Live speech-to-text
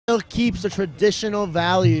keeps the traditional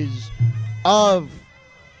values of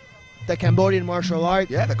the Cambodian martial art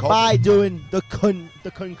by doing the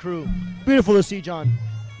kunkhmer. Beautiful to see, John.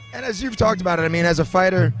 And as you've talked about it, I mean, as a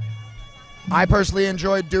fighter, I personally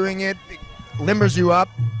enjoyed doing it. It limbers you up,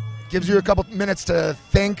 gives you a couple minutes to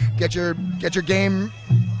think, get your game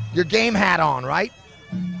hat on, right?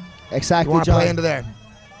 Exactly, you want to John. play into there.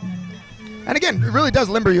 And again, it really does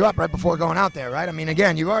limber you up right before going out there, right? I mean,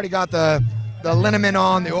 again, you've already got the liniment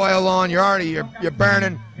on, the oil on. You're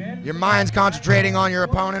burning. Your mind's concentrating on your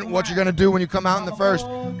opponent, what you're going to do when you come out in the first.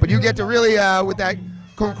 But you get to really, with that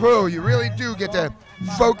kunkhmer, you really do get to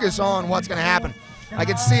focus on what's going to happen. I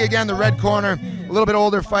can see, again, the red corner, a little bit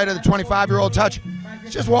older fighter, the 25-year-old Touch.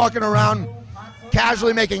 He's just walking around,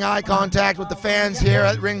 casually making eye contact with the fans here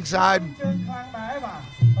at ringside.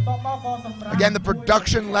 Again, the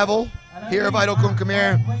production level here of Idol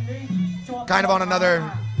Kunkhmer, kind of on another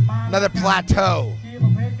plateau,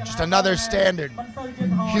 just another standard.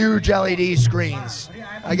 Huge LED screens.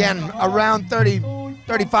 Again, around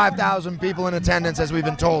 35,000 people in attendance, as we've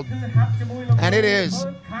been told. And it is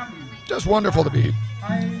just wonderful to be.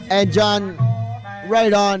 And John,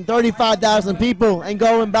 right on, 35,000 people. And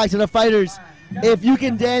going back to the fighters, if you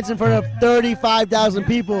can dance in front of 35,000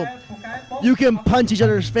 people, you can punch each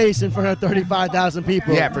other's face in front of 35,000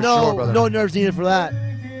 people. Yeah, for sure, brother. No nerves needed for that.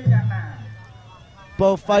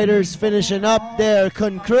 Both fighters finishing up their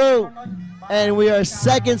kunkhmer, and we are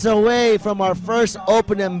seconds away from our first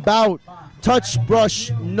opening bout. Touch Brush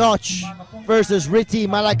Notch versus Riti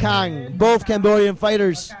Malakang, both Cambodian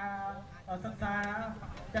fighters.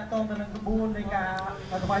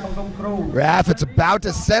 Raf, it's about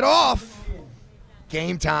to set off.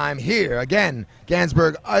 Game time here. Again,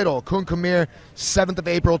 Gansberg Idol, Kunkhmer, 7th of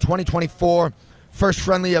April, 2024. First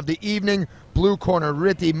friendly of the evening. Blue corner,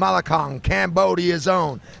 Riti Malakang, Cambodia's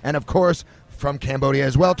own. And of course, from Cambodia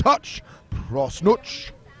as well, Touch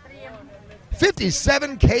Prosnuch.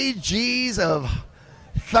 57 kgs of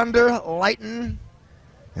thunder, lightning,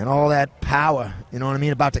 and all that power, you know what I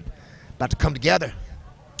mean, about to come together.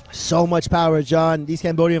 So much power, John. These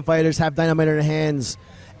Cambodian fighters have dynamite in their hands.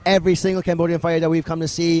 Every single Cambodian fighter that we've come to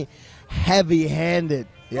see, heavy-handed.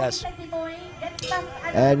 Yes.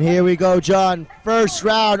 And here we go, John. First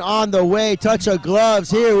round on the way. Touch of gloves.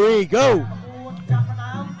 Here we go.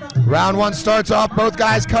 Round one starts off. Both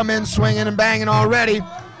guys come in swinging and banging already.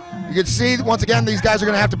 You can see, once again, these guys are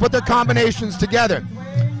going to have to put their combinations together.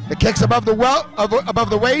 The kicks above the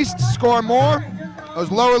waist score more. Those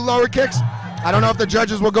lower kicks, I don't know if the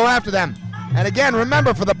judges will go after them. And again,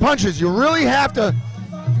 remember, for the punches, you really have to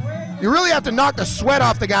knock the sweat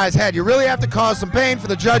off the guy's head. You really have to cause some pain for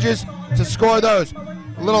the judges to score those.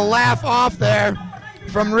 A little laugh off there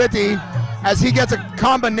from Riti as he gets a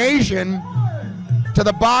combination to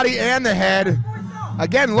the body and the head.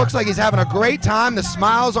 Again, looks like he's having a great time. The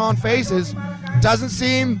smiles on faces. Doesn't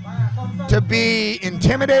seem to be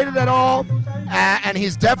intimidated at all. And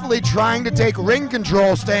he's definitely trying to take ring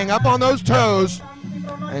control, staying up on those toes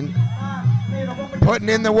and putting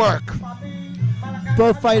in the work.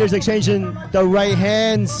 Both fighters exchanging the right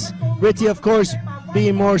hands. Riti, of course,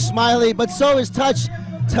 being more smiley, but so is Touch.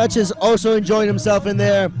 Touch is also enjoying himself in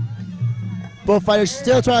there. Both fighters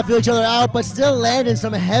still trying to feel each other out, but still landing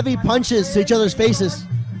some heavy punches to each other's faces.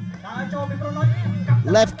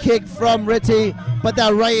 Left kick from Riti, but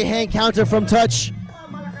that right hand counter from Touch.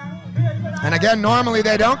 And again, normally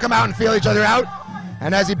they don't come out and feel each other out.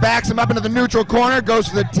 And as he backs him up into the neutral corner, goes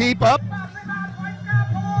for the teep up.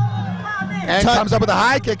 And comes up with a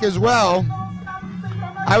high kick as well.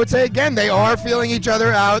 I would say, again, they are feeling each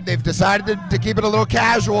other out. They've decided to keep it a little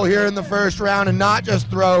casual here in the first round and not just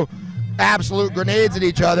throw absolute grenades at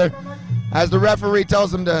each other. As the referee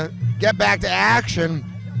tells them to get back to action,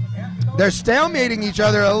 they're stalemating each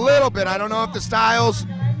other a little bit. I don't know if the styles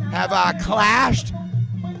have clashed,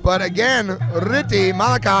 but again, Riti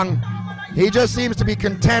Malakang, he just seems to be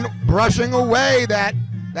content brushing away that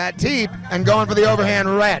teep and going for the overhand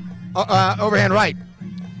right.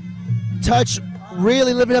 Touch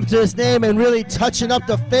really living up to his name and really touching up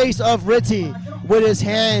the face of Riti with his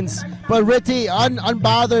hands. But Riti,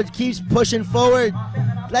 unbothered, keeps pushing forward,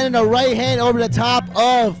 landing a right hand over the top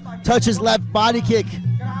of Touch's left body kick.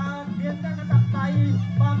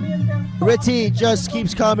 Riti just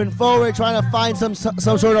keeps coming forward, trying to find some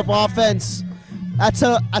sort of offense. That's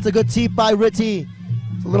a good teep by Riti.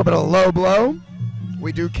 It's a little bit of a low blow.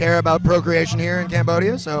 We do care about procreation here in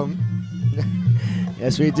Cambodia, so.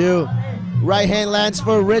 Yes, we do. Right hand lands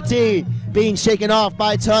for Riti, being shaken off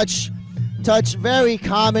by Touch. Touch very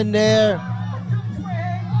common there.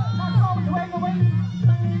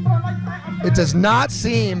 It does not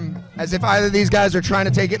seem as if either of these guys are trying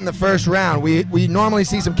to take it in the first round. We normally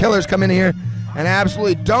see some killers come in here and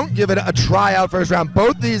absolutely don't give it a tryout first round.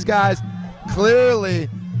 Both these guys clearly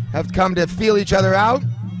have come to feel each other out.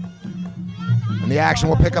 And the action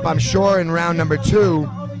will pick up, I'm sure, in round number 2.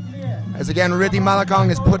 As again, Rithi Malakong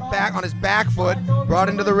is put back on his back foot, brought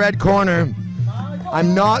into the red corner.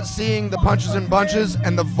 I'm not seeing the punches and bunches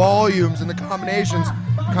and the volumes and the combinations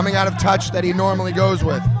coming out of Touch that he normally goes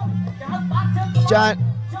with. John,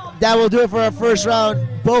 that will do it for our first round.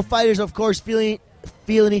 Both fighters, of course, feeling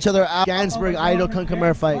each other out. Gansberg Idol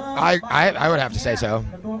kunkhmer fight. I would have to say so.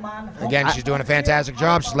 Again, she's doing a fantastic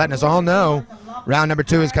job. She's letting us all know round number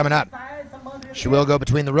 2 is coming up. She will go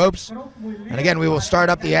between the ropes. And again, we will start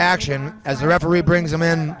up the action as the referee brings them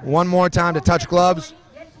in one more time to touch gloves.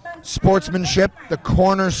 Sportsmanship, the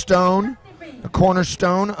cornerstone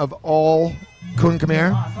of all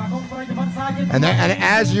kunkhmer. And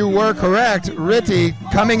as you were correct, Rithi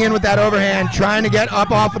coming in with that overhand, trying to get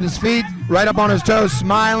up off of his feet, right up on his toes,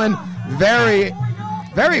 smiling. Very,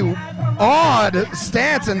 very odd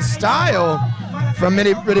stance and style from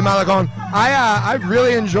Rithi Malakong. I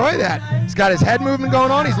really enjoy that. He's got his head movement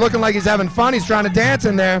going on. He's looking like he's having fun. He's trying to dance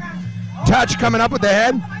in there. Touch coming up with the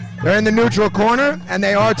head. They're in the neutral corner, and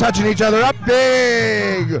they are touching each other up.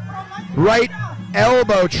 Big right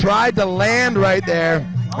elbow tried to land right there.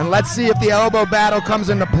 And let's see if the elbow battle comes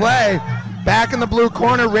into play. Back in the blue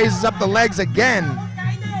corner, raises up the legs again.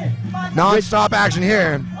 Non-stop action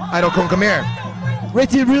here. Idol kunkhmer.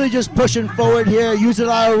 Rithi really just pushing forward here, using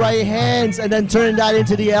our right hands and then turning that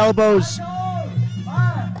into the elbows.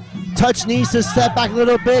 Touch needs to step back a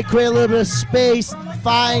little bit, create a little bit of space,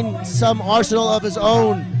 find some arsenal of his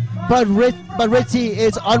own. But Rithi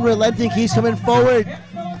is unrelenting. He's coming forward.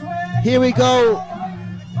 Here we go.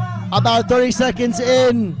 About 30 seconds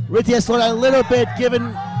in. Rithi has slowed down a little bit,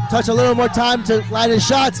 giving Touch a little more time to land his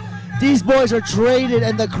shots. These boys are traded,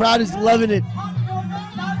 and the crowd is loving it.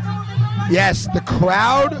 Yes, the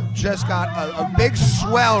crowd just got a big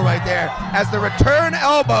swell right there as the return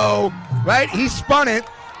elbow, right? He spun it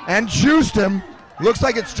and juiced him. Looks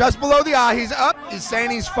like it's just below the eye. He's up. He's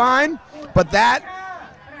saying he's fine, but that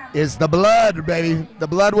is the blood, baby. The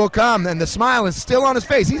blood will come, and the smile is still on his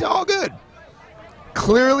face. He's all good.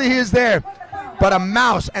 Clearly he is there, but a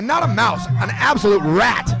mouse, and not a mouse, an absolute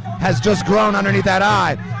rat has just grown underneath that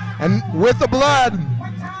eye. And with the blood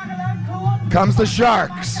comes the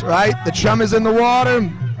sharks, right? The chum is in the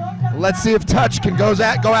water. Let's see if Touch can go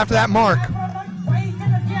after that mark.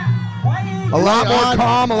 A lot more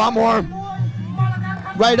calm, a lot more.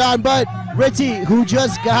 Right on, but Rithi, who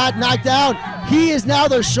just got knocked down, he is now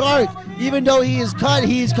the shark. Even though he is cut,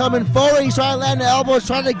 he's coming forward. He's trying to land the elbows,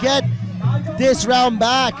 trying to get this round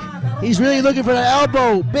back. He's really looking for the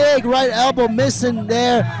elbow. Big right elbow missing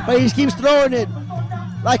there, but he keeps throwing it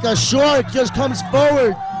like a shark, just comes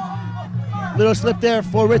forward. Little slip there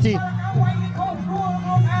for Rithi.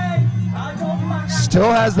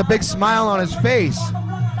 Still has the big smile on his face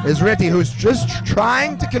is Rithi, who's just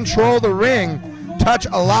trying to control the ring. Touch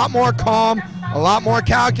a lot more calm, a lot more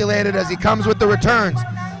calculated as he comes with the returns.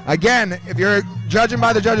 Again, if you're judging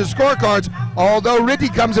by the judges' scorecards, although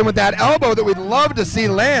Rithi comes in with that elbow that we'd love to see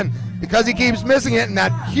land, because he keeps missing it and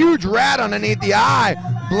that huge rat underneath the eye,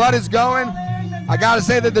 blood is going. I gotta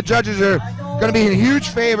say that the judges are gonna be in huge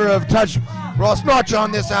favor of Touch Rosnoch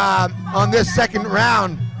on this second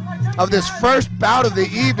round of this first bout of the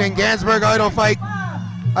evening. Gansberg Idol fight,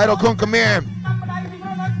 Idol kunkhmer.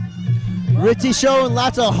 Rithi showing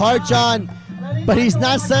lots of heart, John, but he's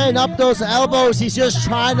not setting up those elbows. He's just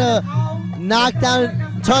trying to knock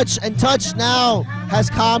down Touch, and Touch now has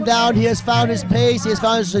calmed down. He has found his pace, he has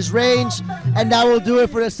found his range, and that will do it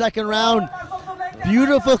for the second round.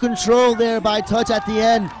 Beautiful control there by Touch at the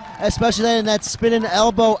end, especially in that spinning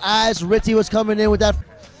elbow as Rithi was coming in with that.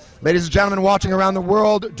 Ladies and gentlemen watching around the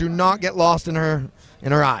world, do not get lost in her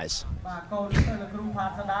eyes.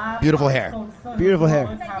 Beautiful hair. Beautiful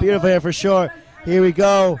hair. Beautiful hair for sure. Here we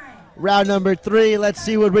go. Round number 3. Let's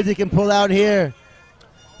see what Rithi can pull out here.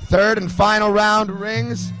 Third and final round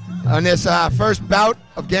rings on this first bout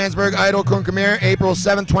of Gansberg Idol kunkhmer, April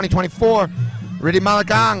 7th, 2024. Rithi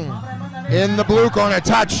Malakong in the blue corner.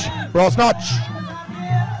 Touch Rosnoch.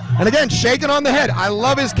 And again, shaking on the head. I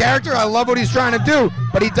love his character. I love what he's trying to do,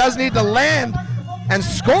 but he does need to land and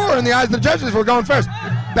score in the eyes of the judges if we're going first.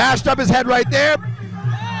 Bashed up his head right there.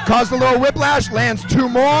 Caused a little whiplash. Lands 2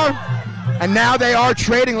 more. And now they are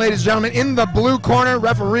trading, ladies and gentlemen, in the blue corner.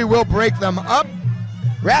 Referee will break them up.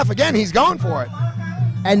 Ref, again, he's going for it.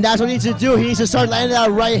 And that's what he needs to do. He needs to start landing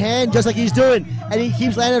that right hand just like he's doing. And he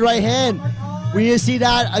keeps landing right hand. We need to see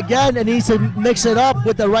that again, and he needs to mix it up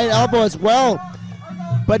with the right elbow as well.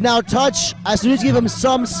 But now Touch, as soon as you give him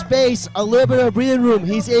some space, a little bit of breathing room,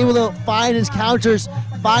 he's able to find his counters,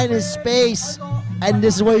 find his space, and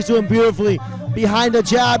this is what he's doing beautifully. Behind the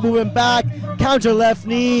jab, moving back, counter left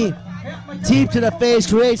knee, deep to the face,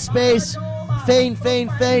 create space, feint,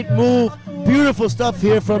 feint, feint, move. Beautiful stuff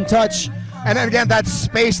here from Touch. And then again, that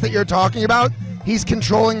space that you're talking about, he's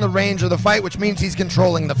controlling the range of the fight, which means he's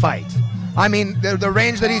controlling the fight. I mean, the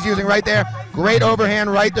range that he's using right there, great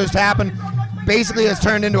overhand right just happened, basically has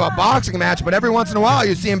turned into a boxing match, but every once in a while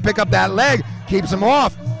you see him pick up that leg, keeps him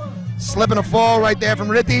off. Slipping a fall right there from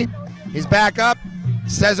Ritti. He's back up,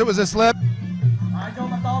 says it was a slip.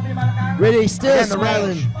 Ritti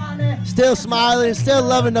still smiling, still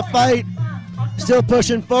loving the fight, still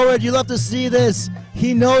pushing forward. You love to see this.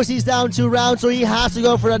 He knows he's down 2 rounds, so he has to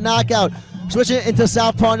go for the knockout. Switching it into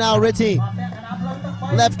southpaw now, Ritti.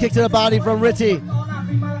 Left kick to the body from Ritti.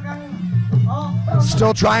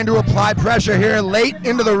 Still trying to apply pressure here late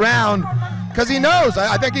into the round because he knows.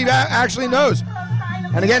 I think he actually knows.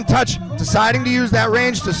 And again, Touch deciding to use that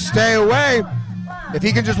range to stay away. If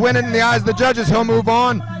he can just win it in the eyes of the judges, he'll move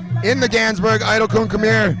on in the Gansberg Idol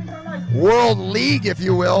kunkhmer World League, if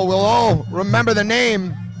you will. We'll all remember the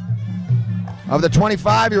name of the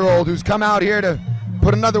 25-year-old who's come out here to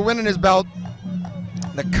put another win in his belt.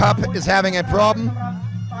 The cup is having a problem.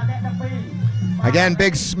 Again,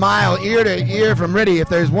 big smile ear to ear from Ritti. If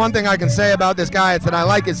there's one thing I can say about this guy, it's that I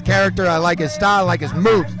like his character, I like his style, I like his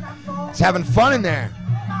moves. He's having fun in there.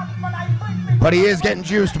 But he is getting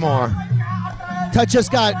juiced more. Touch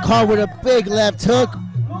just got caught with a big left hook,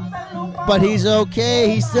 but he's okay.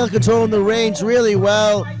 He's still controlling the range really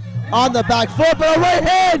well. On the back foot, but a right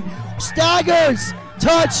hand staggers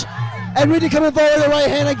Touch, and Ritti coming forward with the right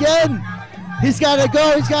hand again. He's got to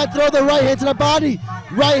go. He's got to throw the right hand to the body.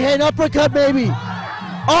 Right hand uppercut, maybe.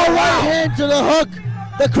 Oh, right hand to the hook.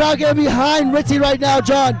 The crowd getting behind Ritti right now,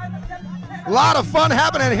 John. A lot of fun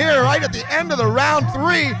happening here right at the end of the round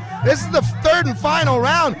 3. This is the 3rd and final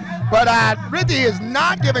round, but Ritti is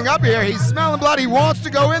not giving up here. He's smelling blood. He wants to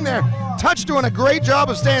go in there. Touch doing a great job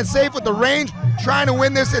of staying safe with the range, trying to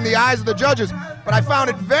win this in the eyes of the judges. But I found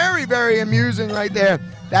it very, very amusing right there.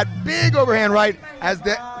 That big overhand right as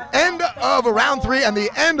the end of round 3 and the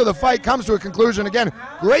end of the fight comes to a conclusion. Again,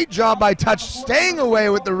 great job by Touch staying away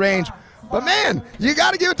with the range. But man, you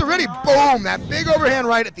got to give it to Ritti. Boom, that big overhand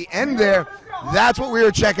right at the end there. That's what we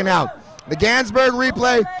were checking out. The Gansberg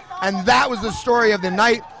replay, and that was the story of the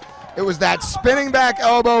night. It was that spinning back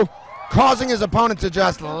elbow causing his opponent to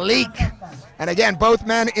just leak. And again, both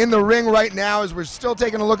men in the ring right now, as we're still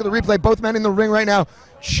taking a look at the replay, both men in the ring right now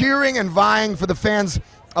cheering and vying for the fans'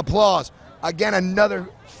 applause. Again, another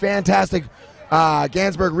fantastic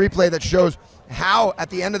Gansberg replay that shows how at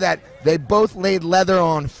the end of that they both laid leather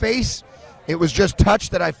on face. It was just Touch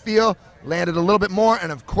that I feel landed a little bit more,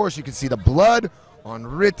 and of course you can see the blood on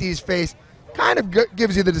Ritti's face. Kind of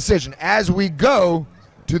gives you the decision as we go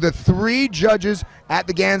to the 3 judges at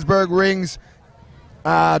the Gansberg rings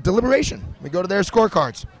deliberation. We go to their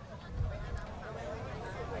scorecards.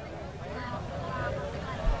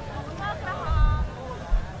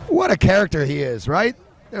 What a character he is, right?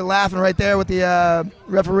 They're laughing right there with the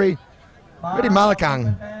referee. Ritti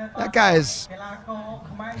Malakang. That guy is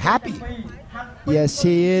happy. Yes,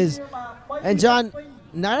 he is. And John,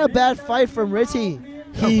 not a bad fight from Ritti.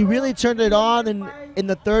 He really turned it on in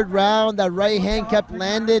the 3rd round. That right hand kept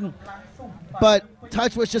landing, but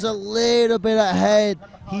Touch was just a little bit ahead.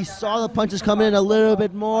 He saw the punches coming in a little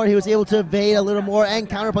bit more. He was able to evade a little more and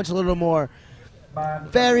counterpunch a little more.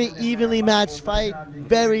 Very evenly matched fight.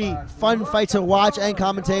 Very fun fight to watch and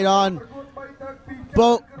commentate on.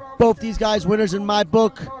 Both these guys winners in my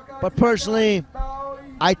book, but personally,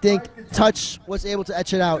 I think Touch was able to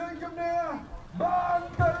etch it out.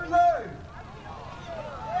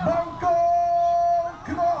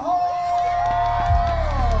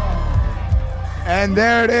 And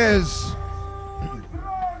there it is.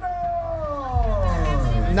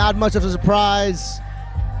 Not much of a surprise.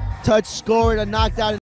 Touch scored a knockdown.